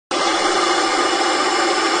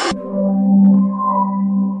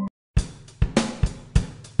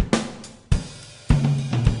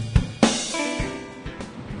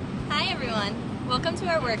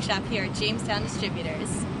workshop here at Jamestown Distributors.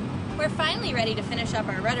 We're finally ready to finish up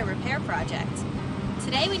our rudder repair project.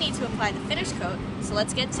 Today we need to apply the finish coat, so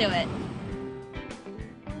let's get to it.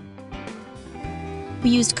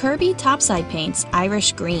 We used Kirby topside paints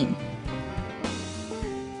Irish Green.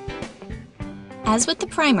 As with the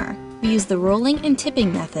primer, we used the rolling and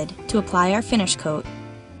tipping method to apply our finish coat.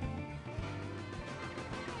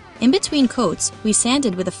 In between coats, we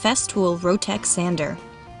sanded with a Festool Rotex sander.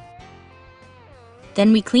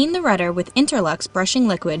 Then we cleaned the rudder with Interlux Brushing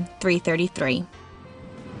Liquid 333.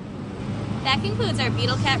 That concludes our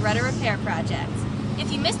Beetle Cat rudder repair project.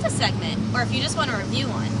 If you missed a segment, or if you just want to review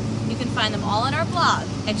one, you can find them all on our blog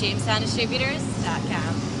at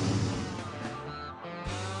jamestowndistributors.com.